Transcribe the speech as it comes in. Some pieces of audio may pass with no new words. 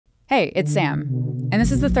Hey, it's Sam, and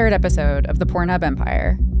this is the third episode of the Pornhub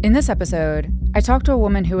Empire. In this episode, I talked to a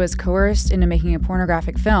woman who was coerced into making a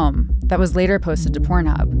pornographic film that was later posted to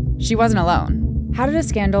Pornhub. She wasn't alone. How did a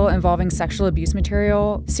scandal involving sexual abuse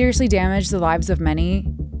material seriously damage the lives of many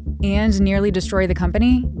and nearly destroy the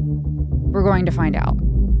company? We're going to find out.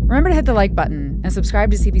 Remember to hit the like button and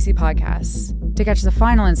subscribe to CPC Podcasts to catch the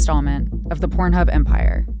final installment of the Pornhub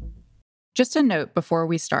Empire. Just a note before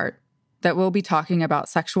we start that we'll be talking about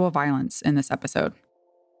sexual violence in this episode.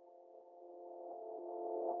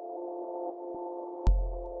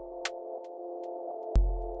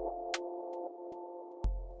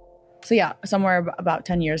 So yeah, somewhere about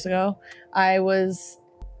 10 years ago, I was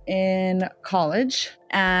in college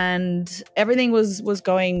and everything was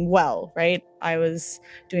going well, right? I was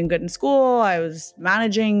doing good in school. I was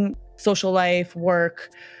managing social life,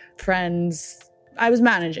 work, friends. I was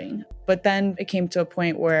managing. But then it came to a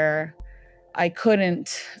point where I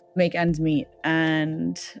couldn't make ends meet.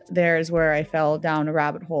 And there's where I fell down a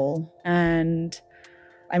rabbit hole. And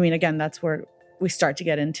I mean, again, that's where we start to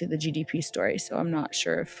get into the GDP story. So I'm not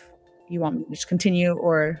sure if you want me to just continue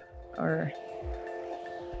or...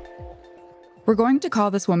 We're going to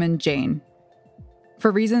call this woman Jane.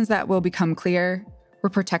 For reasons that will become clear, we're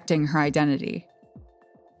protecting her identity.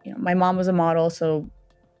 You know, my mom was a model, so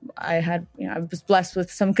I was blessed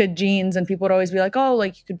with some good genes, and people would always be like, oh,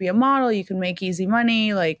 like you could be a model, you can make easy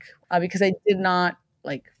money, because I did not,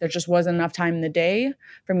 there just wasn't enough time in the day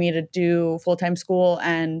for me to do full-time school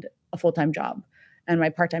and a full-time job. And my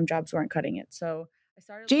part-time jobs weren't cutting it. So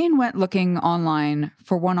Jane went looking online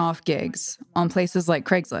for one-off gigs on places like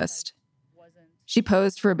Craigslist. She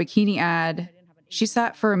posed for a bikini ad, she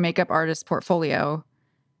sat for a makeup artist's portfolio,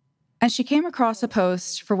 and she came across a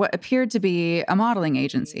post for what appeared to be a modeling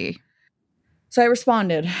agency. So I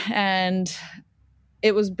responded, and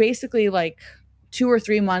it was basically 2 or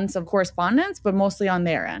 3 months of correspondence, but mostly on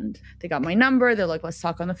their end. They got my number, they're like, let's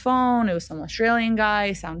talk on the phone. It was some Australian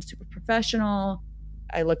guy, sounded super professional.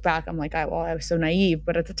 I look back, I'm like, I was so naive.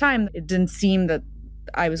 But at the time, it didn't seem that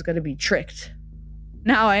I was going to be tricked.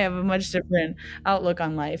 Now I have a much different outlook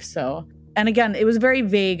on life. So, and again, it was very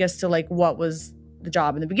vague as to what was the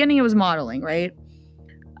job. In the beginning, it was modeling, right?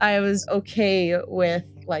 I was okay with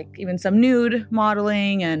even some nude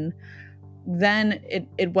modeling. And then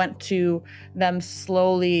it went to them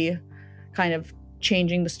slowly kind of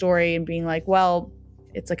changing the story and being like, well,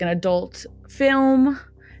 it's an adult film.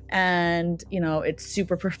 And, it's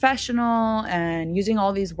super professional, and using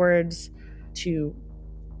all these words to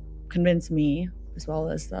convince me, as well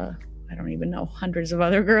as I don't even know, hundreds of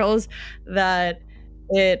other girls, that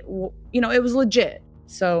it was legit.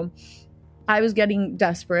 So I was getting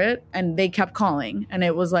desperate, and they kept calling, and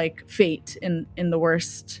it was like fate in the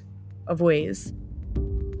worst of ways.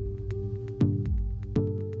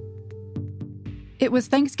 It was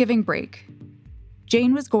Thanksgiving break.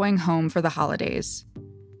 Jane was going home for the holidays.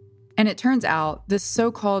 And it turns out this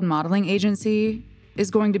so-called modeling agency is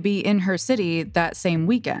going to be in her city that same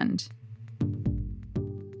weekend.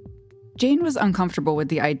 Jane was uncomfortable with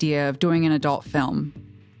the idea of doing an adult film.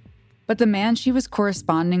 But the man she was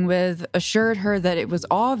corresponding with assured her that it was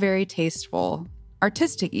all very tasteful,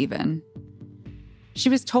 artistic even. She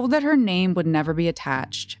was told that her name would never be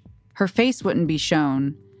attached, her face wouldn't be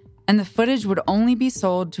shown, and the footage would only be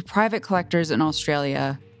sold to private collectors in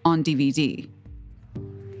Australia on DVD.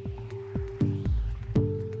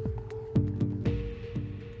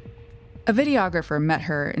 A videographer met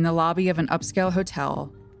her in the lobby of an upscale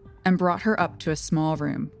hotel and brought her up to a small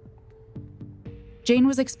room. Jane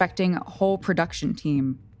was expecting a whole production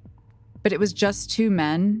team, but it was just 2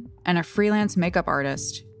 men and a freelance makeup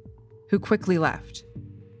artist who quickly left.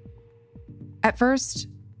 At first,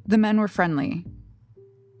 the men were friendly,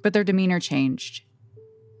 but their demeanor changed.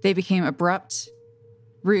 They became abrupt,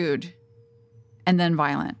 rude, and then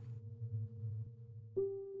violent.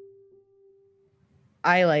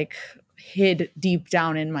 I hid deep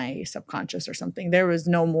down in my subconscious or something. There was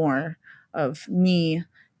no more of me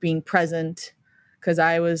being present, because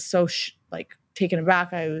I was so taken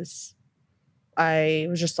aback. I was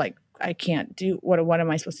just I can't do, what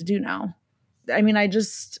am I supposed to do now? I mean, I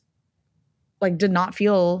just did not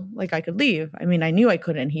feel like I could leave. I mean, I knew I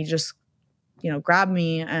couldn't. He just, grabbed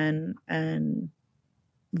me and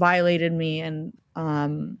violated me.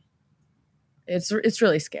 And it's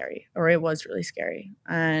really scary, or it was really scary.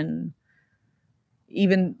 And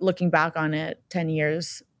even looking back on it 10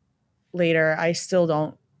 years later, I still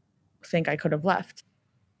don't think I could have left.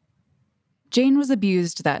 Jane was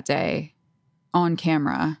abused that day, on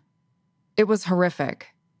camera. It was horrific.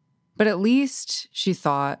 But at least, she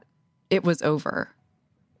thought, it was over.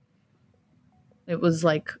 It was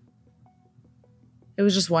it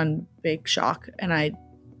was just one big shock. And I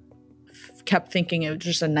kept thinking it was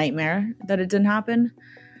just a nightmare that it didn't happen.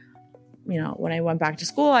 You know, when I went back to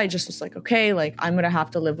school, I just was like, okay, like, I'm going to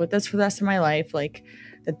have to live with this for the rest of my life. Like,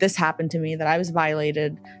 that this happened to me, that I was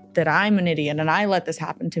violated, that I'm an idiot and I let this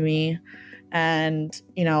happen to me. And,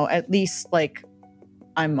 you know, at least like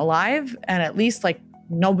I'm alive, and at least like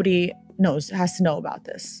nobody has to know about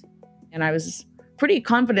this. And I was pretty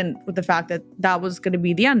confident with the fact that that was going to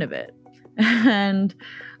be the end of it. And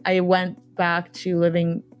I went back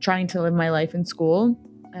to trying to live my life in school.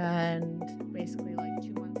 And basically like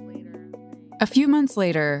 2 months later. A few months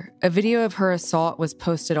later, a video of her assault was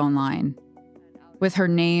posted online with her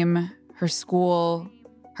name, her school,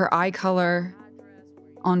 her eye color,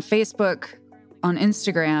 on Facebook, on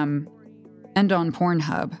Instagram, and on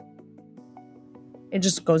Pornhub. It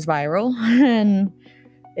just goes viral and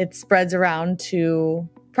it spreads around to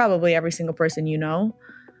probably every single person you know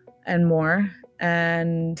and more.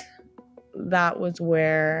 And that was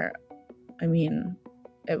where, I mean,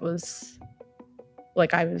 it was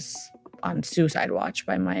like I was on suicide watch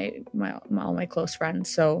by all my close friends.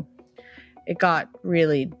 So it got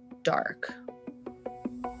really dark.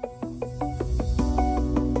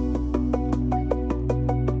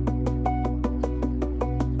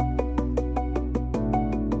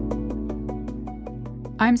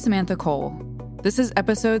 I'm Samantha Cole. This is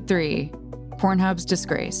episode 3, Pornhub's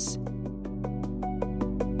Disgrace.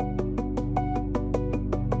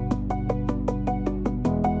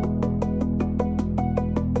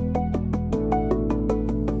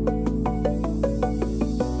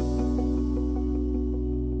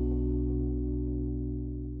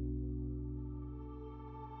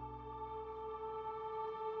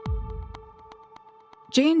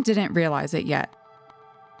 Jane didn't realize it yet,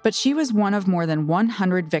 but she was one of more than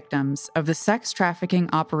 100 victims of the sex trafficking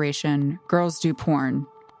operation Girls Do Porn,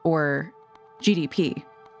 or GDP.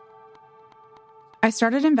 I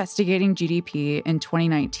started investigating GDP in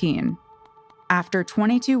 2019, after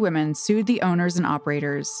 22 women sued the owners and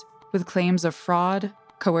operators with claims of fraud,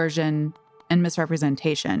 coercion, and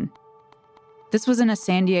misrepresentation. This was in a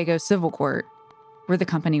San Diego civil court, where the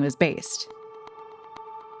company was based.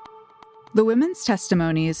 The women's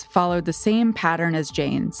testimonies followed the same pattern as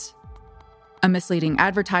Jane's: a misleading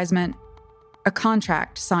advertisement, a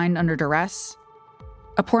contract signed under duress,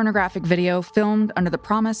 a pornographic video filmed under the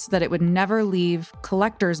promise that it would never leave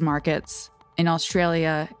collectors' markets in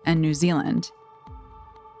Australia and New Zealand.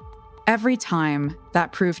 Every time,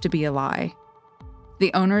 that proved to be a lie.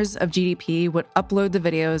 The owners of GDP would upload the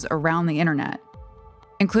videos around the internet,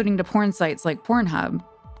 including to porn sites like Pornhub.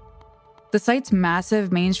 The site's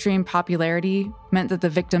massive mainstream popularity meant that the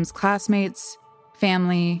victims' classmates,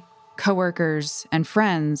 family, coworkers, and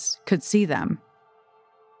friends could see them.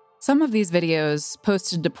 Some of these videos,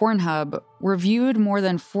 posted to Pornhub, were viewed more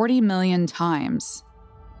than 40 million times.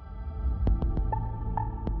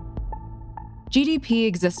 GDP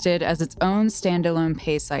existed as its own standalone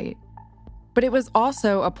pay site, but it was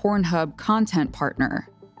also a Pornhub content partner,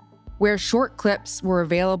 where short clips were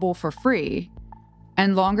available for free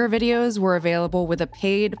and longer videos were available with a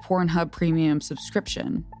paid Pornhub Premium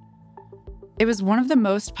subscription. It was one of the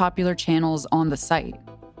most popular channels on the site.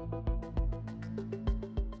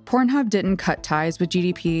 Pornhub didn't cut ties with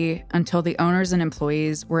GDP until the owners and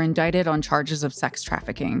employees were indicted on charges of sex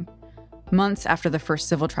trafficking, months after the first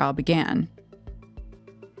civil trial began.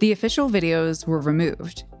 The official videos were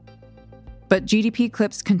removed, but GDP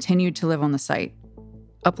clips continued to live on the site,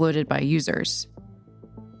 uploaded by users.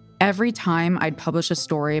 Every time I'd publish a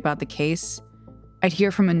story about the case, I'd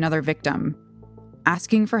hear from another victim,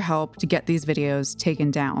 asking for help to get these videos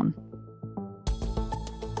taken down.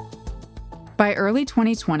 By early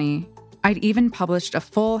 2020, I'd even published a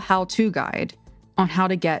full how-to guide on how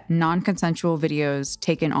to get non-consensual videos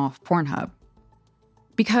taken off Pornhub.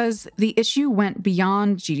 Because the issue went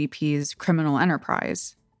beyond GDP's criminal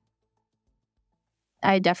enterprise.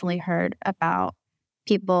 I definitely heard about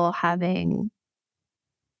people having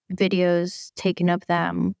videos taken of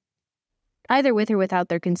them, either with or without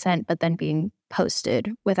their consent, but then being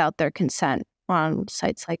posted without their consent on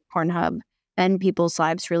sites like Pornhub, and people's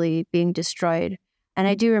lives really being destroyed. And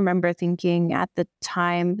I do remember thinking at the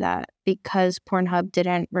time that because Pornhub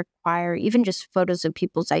didn't require even just photos of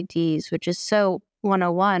people's IDs, which is so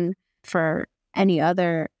 101 for any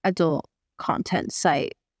other adult content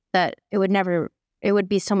site, that it would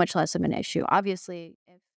be so much less of an issue. Obviously,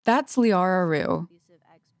 that's Liara Roux.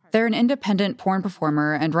 They're an independent porn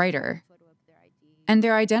performer and writer, and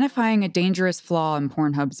they're identifying a dangerous flaw in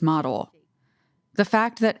Pornhub's model: the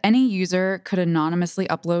fact that any user could anonymously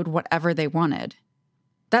upload whatever they wanted.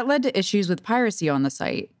 That led to issues with piracy on the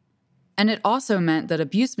site, And it also meant that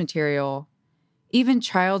abuse material, even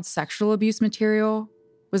child sexual abuse material,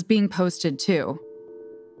 was being posted too.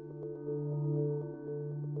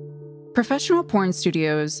 Professional porn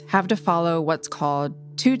studios have to follow what's called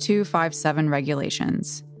 2257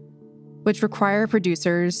 regulations, which require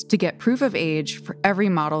producers to get proof of age for every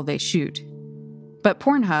model they shoot. But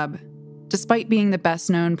Pornhub, despite being the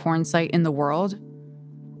best-known porn site in the world,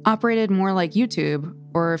 operated more like YouTube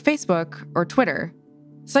or Facebook or Twitter,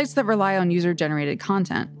 sites that rely on user-generated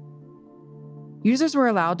content. Users were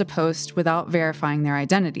allowed to post without verifying their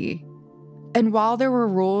identity. And while there were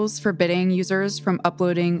rules forbidding users from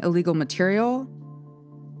uploading illegal material,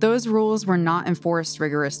 those rules were not enforced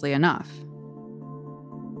rigorously enough.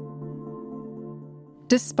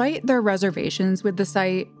 Despite their reservations with the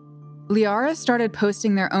site, Liara started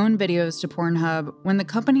posting their own videos to Pornhub when the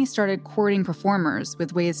company started courting performers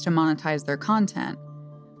with ways to monetize their content,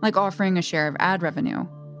 like offering a share of ad revenue.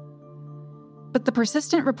 But the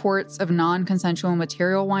persistent reports of non-consensual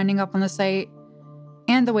material winding up on the site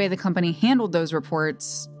and the way the company handled those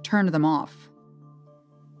reports turned them off.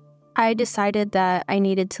 I decided that I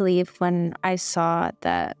needed to leave when I saw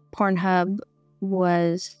that Pornhub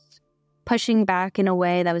was pushing back in a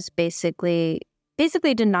way that was basically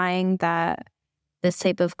denying that this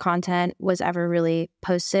type of content was ever really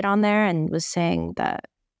posted on there, and was saying that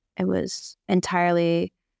it was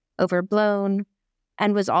entirely overblown,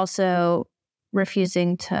 and was also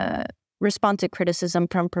refusing to respond to criticism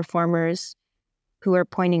from performers who were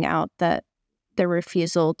pointing out that their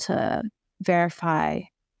refusal to verify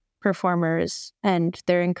performers and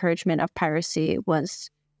their encouragement of piracy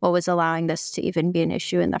was what was allowing this to even be an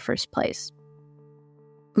issue in the first place.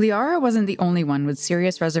 Liara wasn't the only one with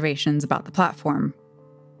serious reservations about the platform.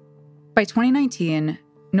 By 2019,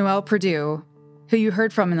 Noelle Perdue, who you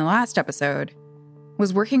heard from in the last episode,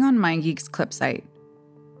 was working on MindGeek's clip site.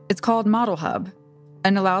 It's called Model Hub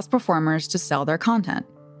and allows performers to sell their content.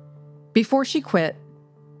 Before she quit,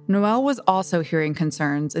 Noelle was also hearing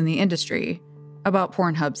concerns in the industry about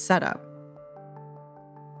Pornhub's setup.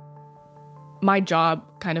 My job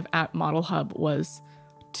kind of at Model Hub was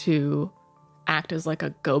to act as like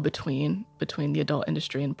a go-between between the adult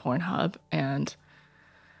industry and Pornhub. And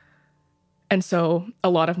so a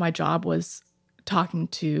lot of my job was talking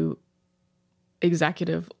to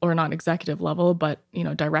executive, or not executive level, but,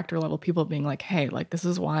 director level people, being like, hey, like, this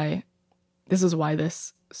is why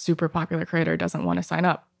this super popular creator doesn't want to sign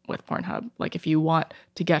up with Pornhub. Like, if you want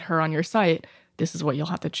to get her on your site, this is what you'll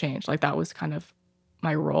have to change. Like, that was kind of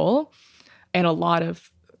my role. And a lot of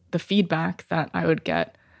the feedback that I would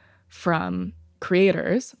get from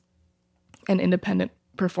creators and independent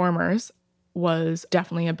performers was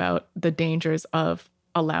definitely about the dangers of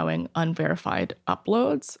allowing unverified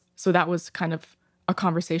uploads. So that was kind of a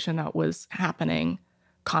conversation that was happening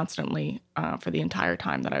constantly for the entire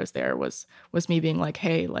time that I was there, was me being like,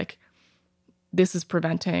 hey, like, this is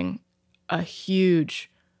preventing a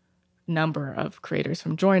huge number of creators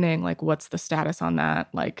from joining. Like, what's the status on that?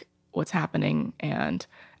 Like, what's happening? And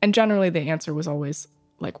generally the answer was always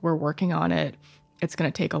like, we're working on it. It's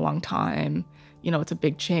going to take a long time. It's a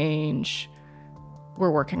big change.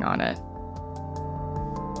 We're working on it.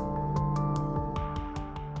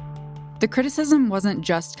 The criticism wasn't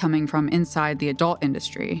just coming from inside the adult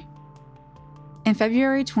industry. In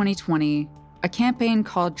February 2020, a campaign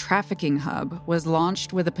called Trafficking Hub was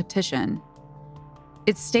launched with a petition.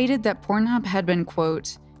 It stated that Pornhub had been,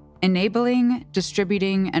 quote, enabling,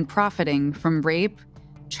 distributing, and profiting from rape,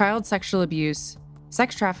 child sexual abuse,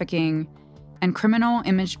 sex trafficking, and criminal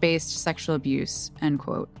image-based sexual abuse, end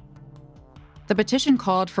quote. The petition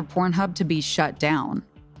called for Pornhub to be shut down.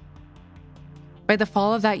 By the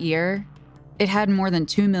fall of that year, it had more than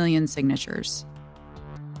 2 million signatures.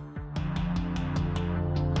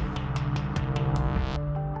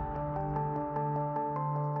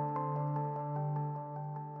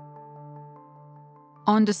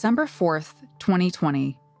 On December 4th,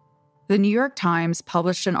 2020, the New York Times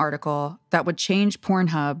published an article that would change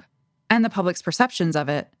Pornhub and the public's perceptions of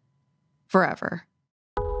it forever.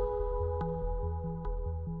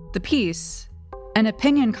 The piece, an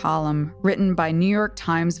opinion column written by New York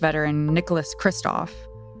Times veteran Nicholas Kristof,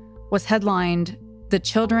 was headlined, "The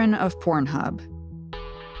Children of Pornhub."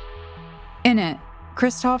 In it,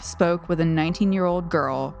 Kristof spoke with a 19-year-old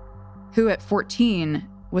girl who, at 14,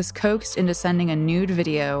 was coaxed into sending a nude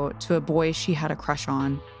video to a boy she had a crush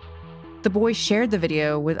on. The boy shared the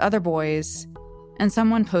video with other boys, and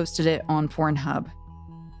someone posted it on Pornhub.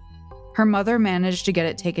 Her mother managed to get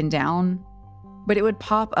it taken down, but it would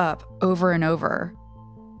pop up over and over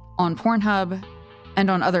on Pornhub and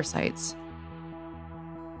on other sites.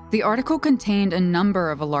 The article contained a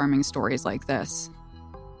number of alarming stories like this.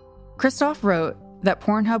 Christoph wrote that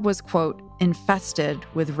Pornhub was, quote, infested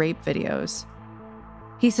with rape videos.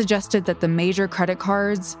 He suggested that the major credit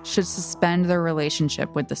cards should suspend their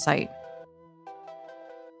relationship with the site.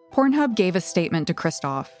 Pornhub gave a statement to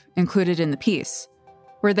Christoph, included in the piece,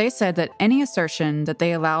 where they said that any assertion that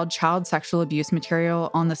they allowed child sexual abuse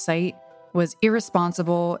material on the site was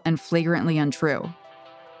irresponsible and flagrantly untrue,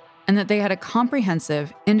 and that they had a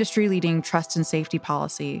comprehensive, industry-leading trust and safety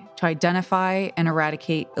policy to identify and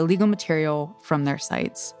eradicate illegal material from their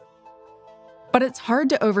sites. But it's hard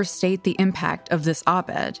to overstate the impact of this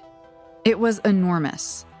op-ed. It was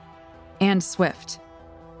enormous and swift.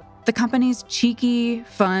 The company's cheeky,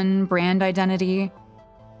 fun brand identity,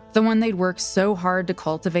 the one they'd worked so hard to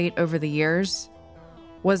cultivate over the years,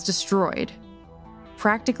 was destroyed,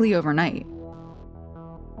 practically overnight.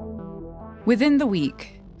 Within the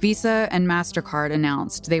week, Visa and MasterCard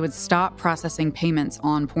announced they would stop processing payments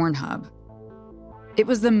on Pornhub. It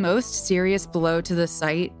was the most serious blow to the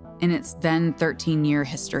site in its then 13-year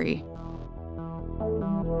history.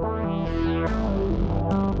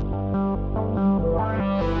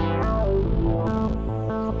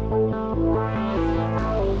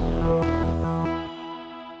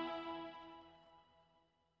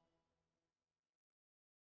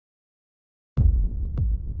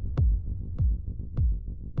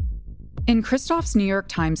 In Christoph's New York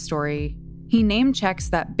Times story, he name-checks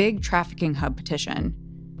that big trafficking hub petition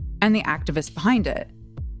and the activist behind it,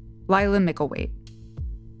 Lila Micklethwait.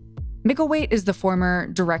 Micklethwait is the former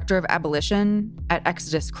director of abolition at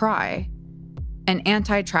Exodus Cry, an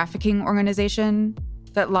anti-trafficking organization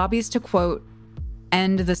that lobbies to, quote,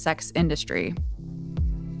 end the sex industry.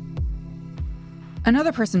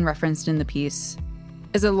 Another person referenced in the piece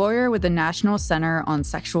is a lawyer with the National Center on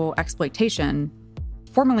Sexual Exploitation,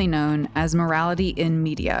 formerly known as Morality in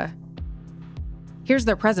Media. Here's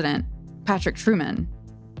their president, Patrick Truman,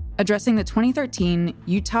 addressing the 2013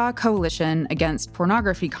 Utah Coalition Against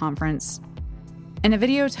Pornography Conference in a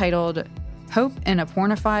video titled Hope in a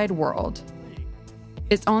Pornified World.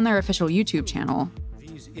 It's on their official YouTube channel.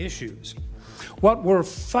 These issues. What we're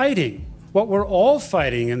fighting, what we're all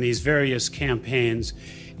fighting in these various campaigns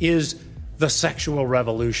is the sexual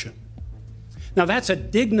revolution. Now, that's a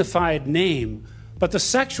dignified name, but the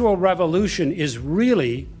sexual revolution is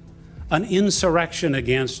really an insurrection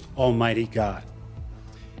against Almighty God.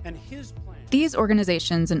 And his plan. These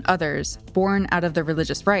organizations and others, born out of the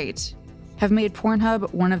religious right, have made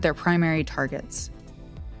Pornhub one of their primary targets.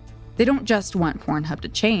 They don't just want Pornhub to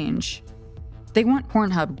change, they want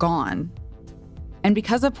Pornhub gone. And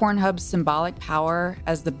because of Pornhub's symbolic power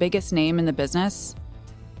as the biggest name in the business,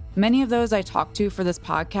 many of those I talked to for this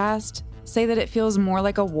podcast say that it feels more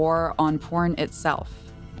like a war on porn itself.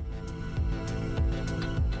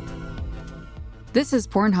 This is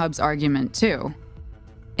Pornhub's argument, too.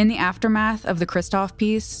 In the aftermath of the Christoph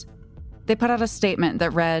piece, they put out a statement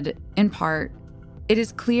that read, in part, "It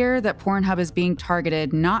is clear that Pornhub is being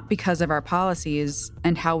targeted not because of our policies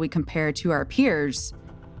and how we compare to our peers,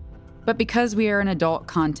 but because we are an adult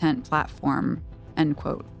content platform," end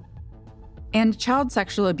quote. And child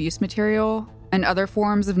sexual abuse material and other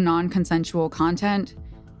forms of non-consensual content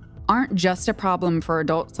aren't just a problem for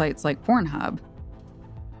adult sites like Pornhub.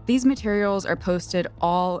 These materials are posted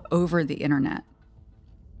all over the internet.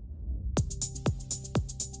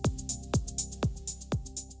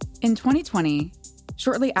 In 2020,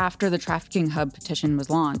 shortly after the Trafficking Hub petition was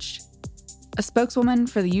launched, a spokeswoman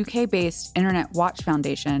for the UK-based Internet Watch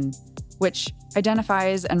Foundation, which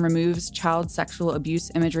identifies and removes child sexual abuse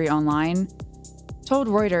imagery online, told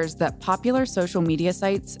Reuters that popular social media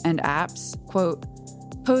sites and apps, quote,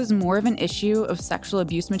 pose more of an issue of sexual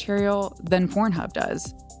abuse material than Pornhub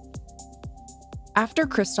does. After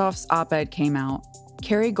Christoph's op-ed came out,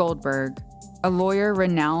 Carrie Goldberg, a lawyer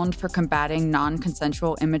renowned for combating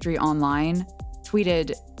non-consensual imagery online,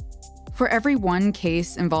 tweeted, "For every one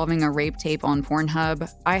case involving a rape tape on Pornhub,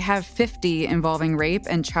 I have 50 involving rape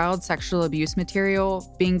and child sexual abuse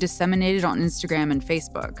material being disseminated on Instagram and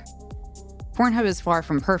Facebook. Pornhub is far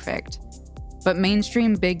from perfect, but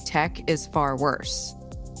mainstream big tech is far worse."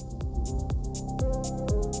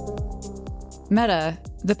 Meta,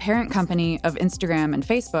 the parent company of Instagram and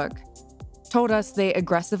Facebook, told us they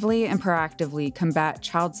aggressively and proactively combat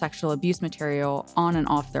child sexual abuse material on and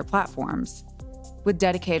off their platforms, with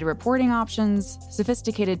dedicated reporting options,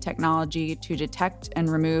 sophisticated technology to detect and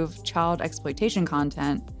remove child exploitation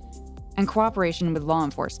content, and cooperation with law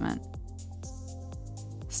enforcement.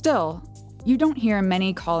 Still, you don't hear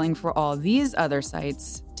many calling for all these other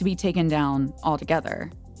sites to be taken down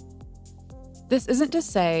altogether. This isn't to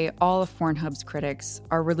say all of Pornhub's critics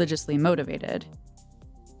are religiously motivated.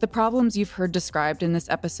 The problems you've heard described in this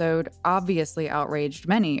episode obviously outraged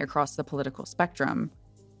many across the political spectrum,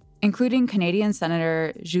 including Canadian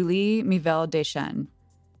Senator Julie Miville-Dechêne,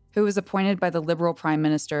 who was appointed by the Liberal Prime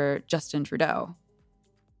Minister Justin Trudeau.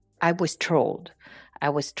 I was trolled.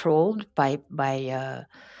 I was trolled by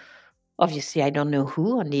obviously I don't know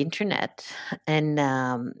who on the internet,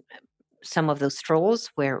 and some of those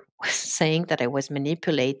trolls were saying that I was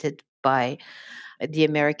manipulated by the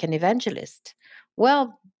American evangelist.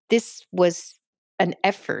 Well, this was an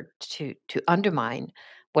effort to undermine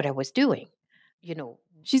what I was doing.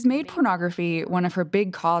 She's made pornography one of her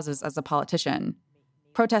big causes as a politician,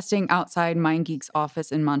 protesting outside MindGeek's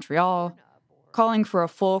office in Montreal, calling for a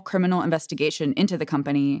full criminal investigation into the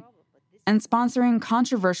company, and sponsoring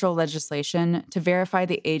controversial legislation to verify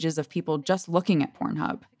the ages of people just looking at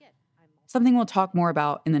Pornhub, something we'll talk more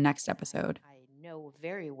about in the next episode. I know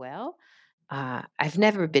very well. I've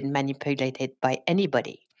never been manipulated by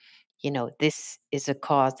anybody. This is a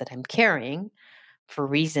cause that I'm carrying for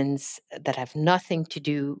reasons that have nothing to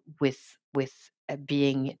do with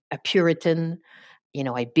being a Puritan.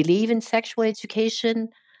 I believe in sexual education.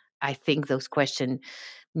 I think those questions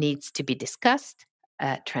needs to be discussed,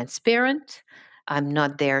 transparent. I'm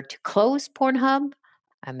not there to close Pornhub.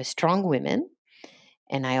 I'm a strong woman,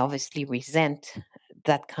 and I obviously resent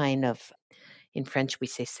that kind of, in French we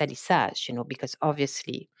say salissage, because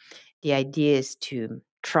obviously the idea is to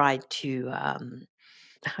try to,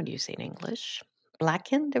 how do you say in English?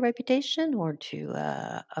 Blacken the reputation or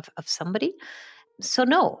of somebody. So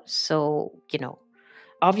no. So,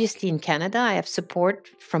 obviously in Canada, I have support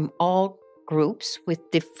from all groups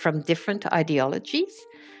from different ideologies,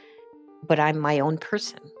 but I'm my own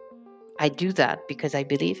person. I do that because I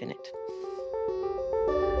believe in it.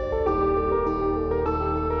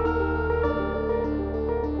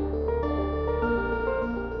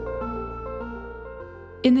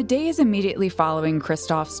 In the days immediately following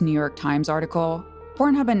Christoph's New York Times article,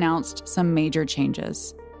 Pornhub announced some major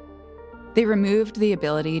changes. They removed the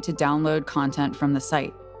ability to download content from the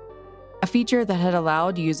site, a feature that had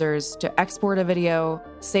allowed users to export a video,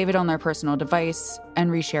 save it on their personal device,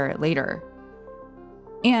 and reshare it later.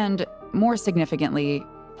 And, more significantly,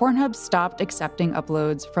 Pornhub stopped accepting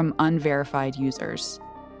uploads from unverified users.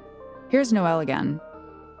 Here's Noelle again.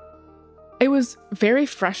 It was very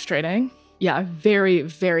frustrating. Yeah, very,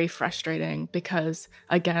 very frustrating because,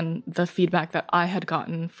 again, the feedback that I had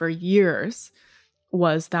gotten for years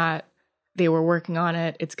was that they were working on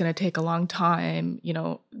it. It's going to take a long time.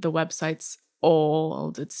 The website's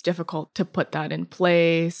old. It's difficult to put that in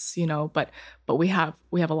place, but we have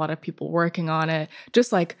a lot of people working on it.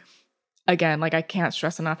 Just again, I can't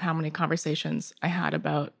stress enough how many conversations I had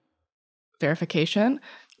about verification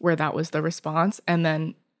where that was the response. And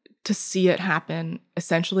then to see it happen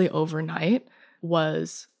essentially overnight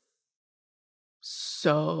was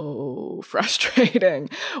so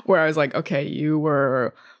frustrating, where I was like, okay, you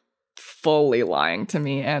were fully lying to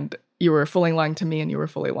me, and you were fully lying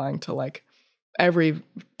to every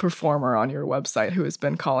performer on your website who has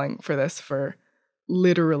been calling for this for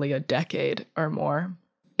literally a decade or more.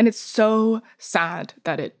 And it's so sad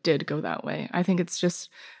that it did go that way. I think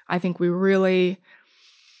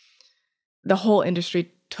the whole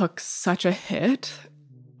industry took such a hit.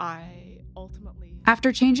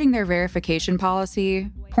 After changing their verification policy,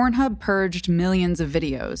 Pornhub purged millions of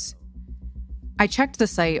videos. I checked the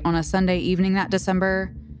site on a Sunday evening that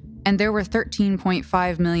December, and there were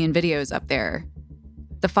 13.5 million videos up there.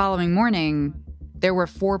 The following morning, there were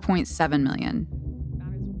 4.7 million.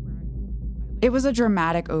 It was a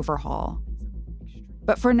dramatic overhaul.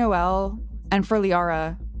 But for Noelle, and for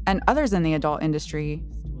Liara, and others in the adult industry,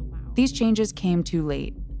 these changes came too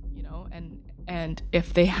late. And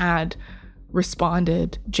if they had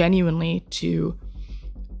responded genuinely to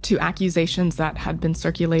accusations that had been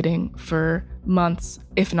circulating for months,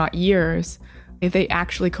 if not years, if they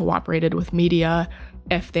actually cooperated with media,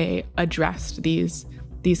 if they addressed these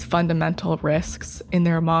fundamental risks in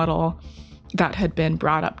their model that had been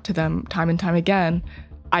brought up to them time and time again,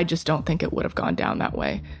 I just don't think it would have gone down that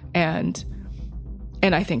way. And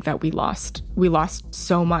I think that we lost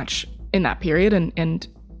so much in that period, and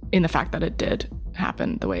in the fact that it did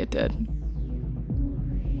happen the way it did.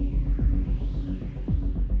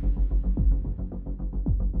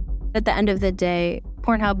 At the end of the day,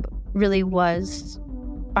 Pornhub really was,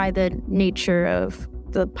 by the nature of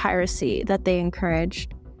the piracy that they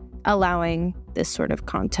encouraged, allowing this sort of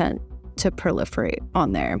content to proliferate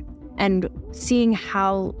on there. And seeing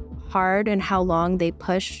how hard and how long they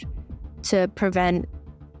pushed to prevent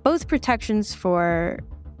both protections for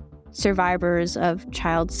survivors of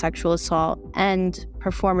child sexual assault and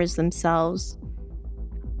performers themselves,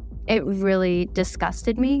 it really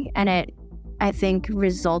disgusted me, and it, I think,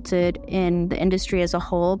 resulted in the industry as a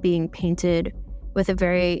whole being painted with a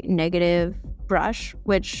very negative brush,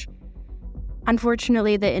 which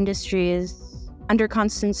unfortunately the industry is under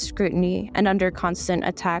constant scrutiny and under constant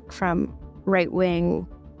attack from right-wing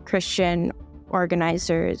Christian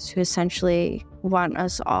organizers who essentially want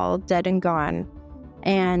us all dead and gone.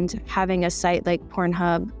 And having a site like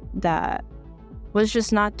Pornhub that was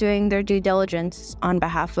just not doing their due diligence on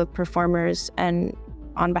behalf of performers and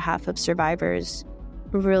on behalf of survivors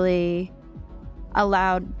really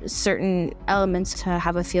allowed certain elements to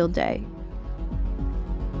have a field day.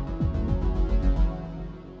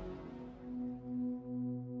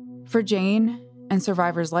 For Jane and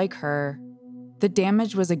survivors like her, the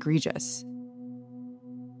damage was egregious.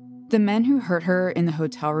 The men who hurt her in the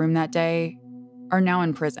hotel room that day are now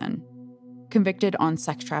in prison, convicted on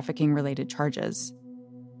sex trafficking-related charges.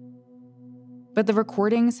 But the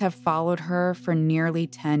recordings have followed her for nearly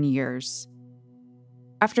 10 years.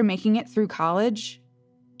 After making it through college,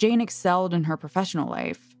 Jane excelled in her professional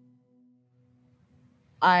life.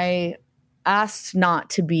 I asked not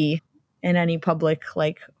to be in any public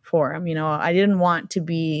forum. I didn't want to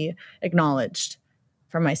be acknowledged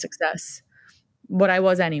for my success, but I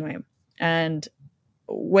was anyway. And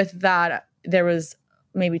with that, there was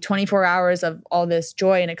maybe 24 hours of all this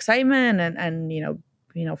joy and excitement and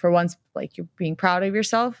for once, you're being proud of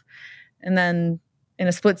yourself. And then in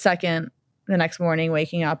a split second, the next morning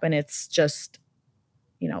waking up and it's just,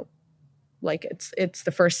 it's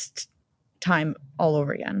the first time all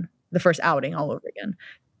over again, the first outing all over again.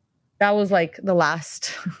 That was the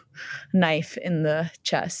last knife in the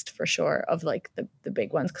chest for sure of the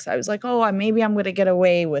big ones. Cause I was maybe I'm going to get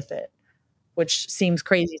away with it, which seems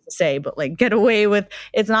crazy to say, but get away with,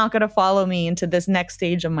 it's not going to follow me into this next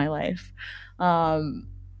stage of my life.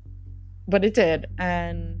 But it did.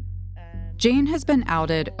 And Jane has been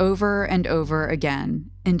outed over and over again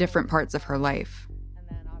in different parts of her life.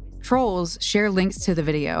 Trolls share links to the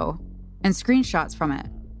video and screenshots from it,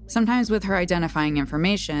 sometimes with her identifying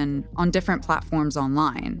information on different platforms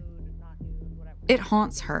online. It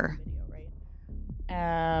haunts her.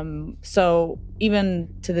 So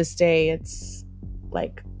even to this day, it's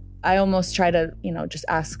I almost try to, just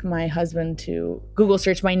ask my husband to Google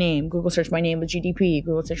search my name with GDP,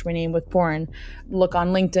 Google search my name with porn, look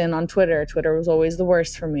on LinkedIn, on Twitter. Twitter was always the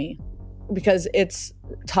worst for me because it's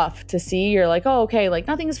tough to see. You're oh, okay,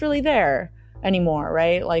 nothing's really there anymore,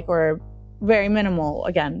 right? Or very minimal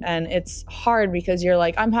again. And it's hard because you're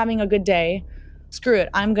I'm having a good day. Screw it.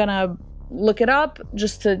 I'm going to look it up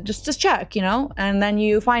just to check, and then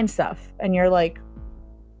you find stuff and you're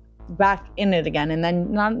back in it again. And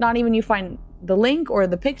then not even you find the link or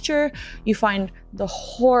the picture, you find the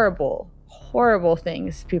horrible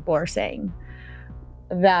things people are saying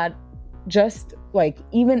that just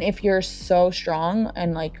even if you're so strong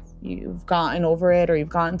and you've gotten over it or you've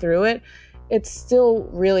gone through it, it's still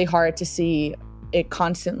really hard to see it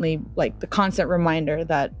constantly, the constant reminder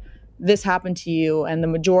that this happened to you and the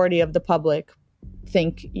majority of the public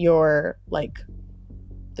think you're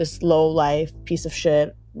this low life piece of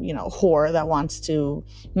shit, whore that wants to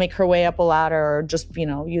make her way up a ladder or just,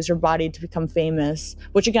 use her body to become famous,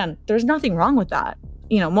 which again, there's nothing wrong with that.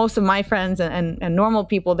 Most of my friends and normal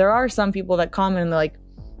people, there are some people that comment and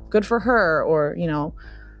good for her or,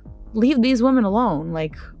 leave these women alone.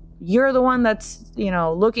 You're the one that's,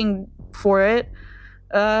 looking for it.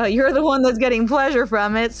 You're the one that's getting pleasure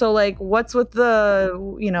from it. So what's with the,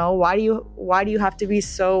 why do you have to be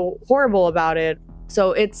so horrible about it?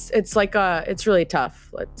 So it's really tough,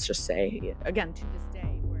 let's just say, again, to this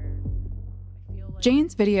day where I feel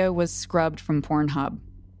Jane's video was scrubbed from Pornhub,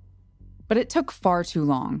 but it took far too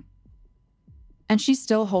long. And she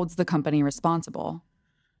still holds the company responsible.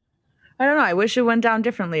 I don't know. I wish it went down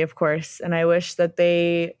differently, of course. And I wish that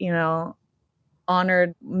they,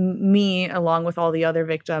 honored me along with all the other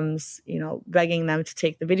victims, begging them to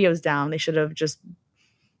take the videos down. They should have just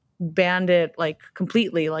banned it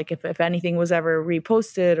completely. If anything was ever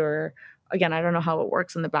reposted or again, I don't know how it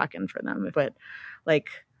works in the back end for them, but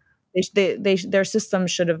their system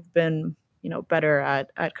should have been, better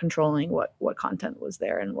at controlling what content was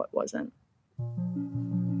there and what wasn't.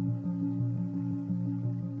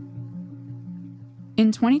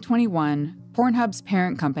 In 2021, Pornhub's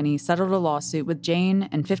parent company settled a lawsuit with Jane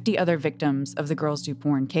and 50 other victims of the Girls Do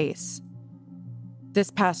Porn case. This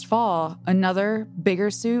past fall, another, bigger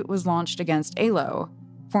suit was launched against ALO,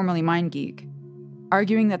 formerly MindGeek,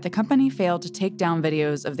 arguing that the company failed to take down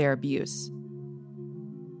videos of their abuse.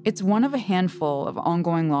 It's one of a handful of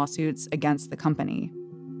ongoing lawsuits against the company.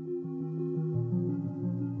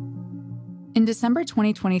 In December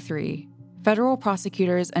 2023, federal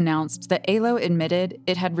prosecutors announced that ALO admitted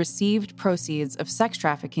it had received proceeds of sex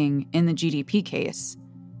trafficking in the GDP case,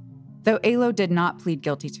 though ALO did not plead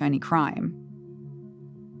guilty to any crime.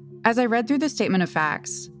 As I read through the statement of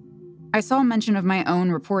facts, I saw mention of my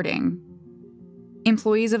own reporting.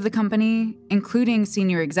 Employees of the company, including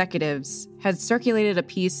senior executives, had circulated a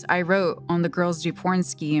piece I wrote on the Girls Do Porn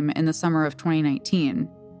scheme in the summer of 2019.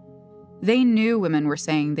 They knew women were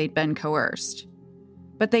saying they'd been coerced,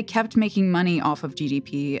 but they kept making money off of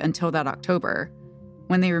GDP until that October,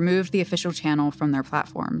 when they removed the official channel from their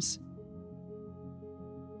platforms.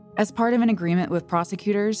 As part of an agreement with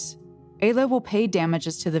prosecutors, ALO will pay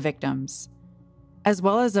damages to the victims, as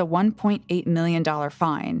well as a $1.8 million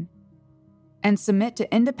fine, and submit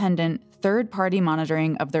to independent third-party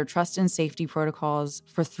monitoring of their trust and safety protocols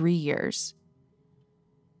for 3 years.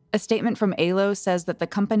 A statement from ALO says that the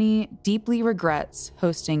company deeply regrets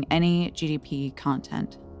hosting any GDP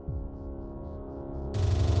content.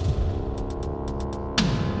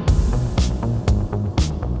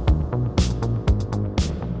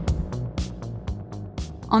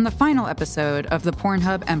 On the final episode of the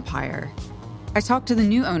Pornhub Empire, I talked to the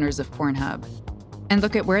new owners of Pornhub and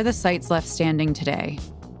look at where the site's left standing today.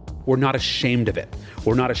 We're not ashamed of it.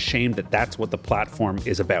 We're not ashamed that that's what the platform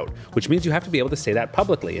is about, which means you have to be able to say that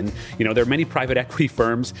publicly. And, there are many private equity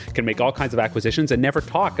firms can make all kinds of acquisitions and never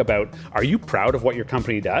talk about, are you proud of what your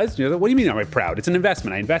company does? What do you mean, am I proud? It's an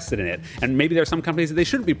investment. I invested in it. And maybe there are some companies that they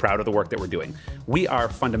shouldn't be proud of the work that we're doing. We are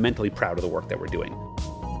fundamentally proud of the work that we're doing.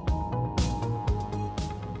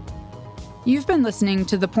 You've been listening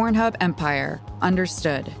to the Pornhub Empire,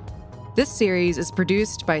 Understood. This series is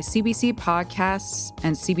produced by CBC Podcasts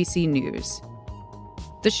and CBC News.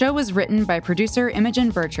 The show was written by producer Imogen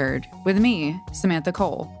Burchard with me, Samantha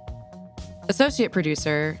Cole. Associate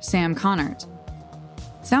producer, Sam Connert.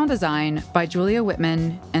 Sound design by Julia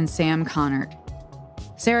Whitman and Sam Connert.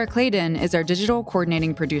 Sarah Clayton is our digital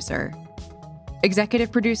coordinating producer.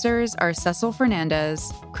 Executive producers are Cecil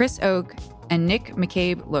Fernandez, Chris Oak, and Nick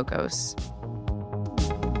McCabe-Locos.